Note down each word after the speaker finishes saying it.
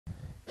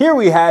Here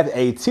we have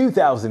a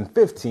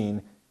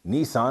 2015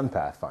 Nissan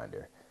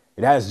Pathfinder.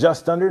 It has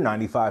just under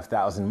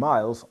 95,000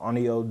 miles on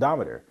the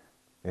odometer.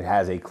 It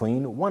has a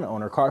clean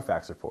one-owner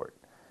CARFAX report.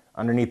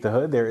 Underneath the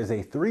hood, there is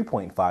a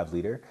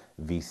 3.5-liter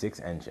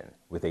V6 engine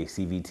with a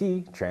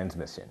CVT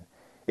transmission.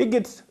 It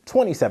gets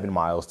 27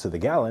 miles to the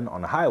gallon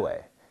on the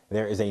highway.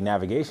 There is a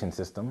navigation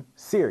system,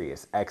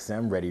 Sirius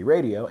XM Ready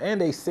radio,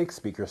 and a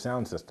 6-speaker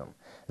sound system.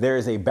 There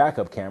is a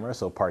backup camera,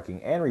 so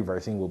parking and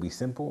reversing will be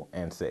simple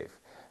and safe.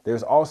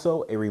 There's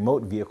also a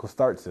remote vehicle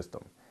start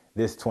system.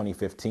 This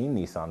 2015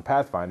 Nissan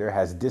Pathfinder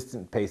has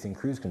distant pacing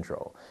cruise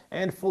control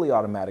and fully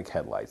automatic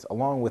headlights,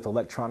 along with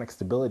electronic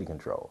stability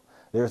control.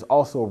 There's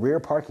also rear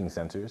parking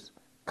sensors.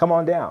 Come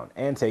on down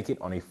and take it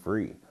on a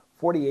free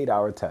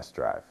 48-hour test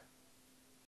drive.